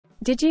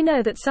Did you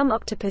know that some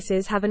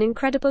octopuses have an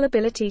incredible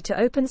ability to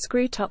open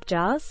screw-top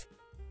jars?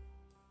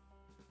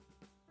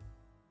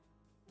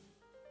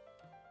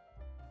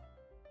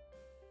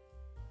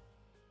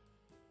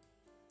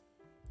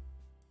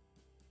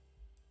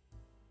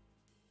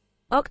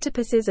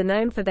 Octopuses are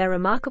known for their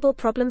remarkable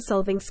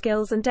problem-solving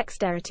skills and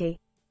dexterity.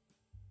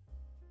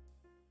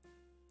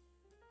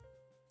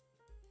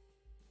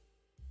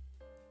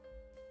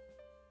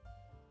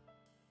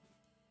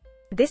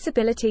 This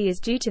ability is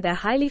due to their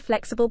highly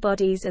flexible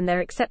bodies and their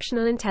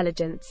exceptional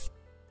intelligence.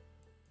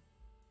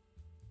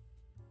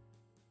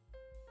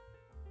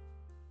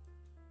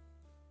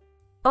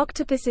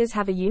 Octopuses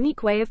have a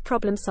unique way of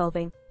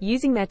problem-solving,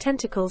 using their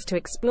tentacles to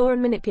explore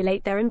and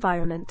manipulate their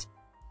environment.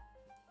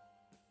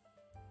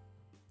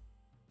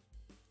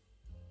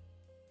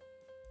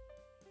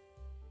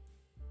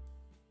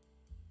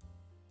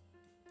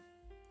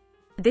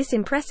 This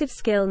impressive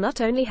skill not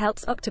only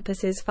helps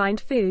octopuses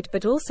find food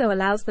but also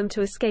allows them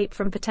to escape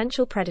from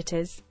potential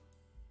predators.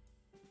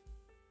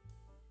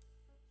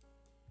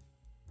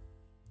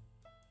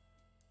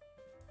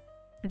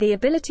 The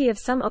ability of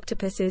some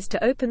octopuses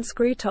to open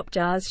screw-top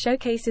jars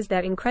showcases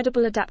their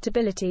incredible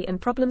adaptability and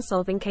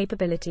problem-solving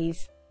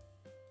capabilities.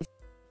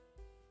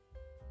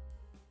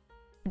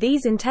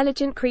 These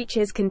intelligent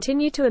creatures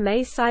continue to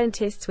amaze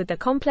scientists with their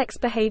complex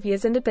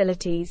behaviors and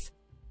abilities.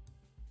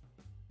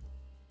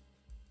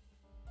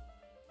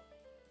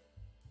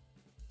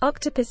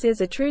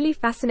 Octopuses are truly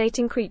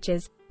fascinating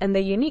creatures, and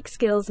their unique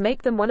skills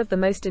make them one of the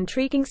most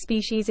intriguing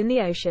species in the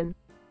ocean.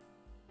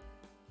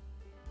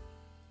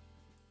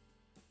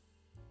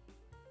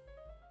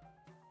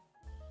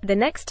 The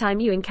next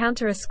time you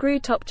encounter a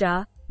screw-top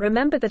jar,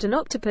 remember that an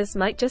octopus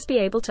might just be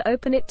able to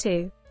open it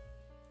too.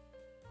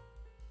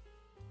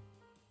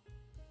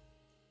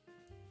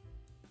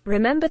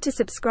 Remember to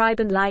subscribe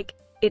and like.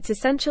 It's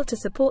essential to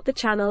support the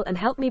channel and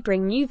help me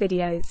bring new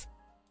videos.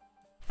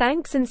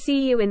 Thanks and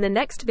see you in the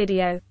next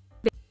video.